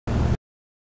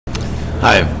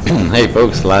Hi, hey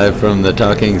folks, live from the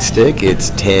Talking Stick.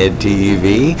 It's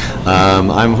TedTV.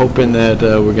 I'm hoping that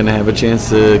we're going to have a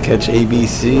chance to catch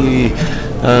ABC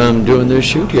doing their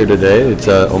shoot here today. It's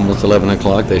almost 11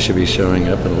 o'clock. They should be showing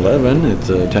up at 11. It's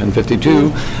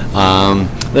 10:52.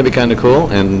 That'd be kind of cool.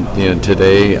 And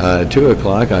today, 2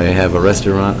 o'clock, I have a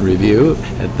restaurant review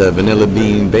at the Vanilla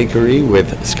Bean Bakery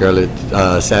with Scarlett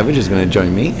Savage is going to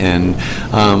join me. And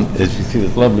as you see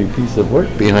this lovely piece of work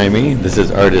behind me, this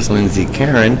is artist Lindsay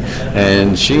Karen,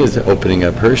 and she is opening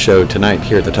up her show tonight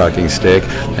here at the Talking Stick,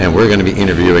 and we're going to be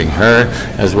interviewing her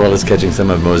as well as catching some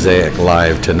of Mosaic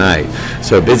live tonight.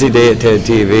 So a busy day at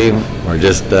TedTV. We're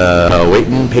just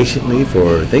waiting patiently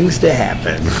for things to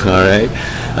happen. All right.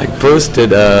 I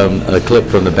posted a clip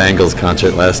from the Bangles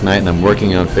concert last night, and I'm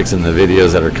working on fixing the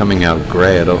videos that are coming out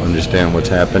gray. I don't understand what's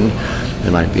happened.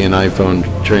 There might be an iPhone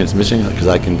transmission because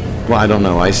I don't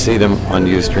know. I see them on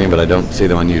Ustream, but I don't see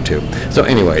them on YouTube. So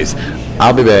anyways,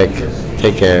 I'll be back.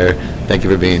 Take care. Thank you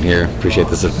for being here. Appreciate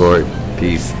the support.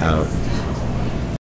 Peace out.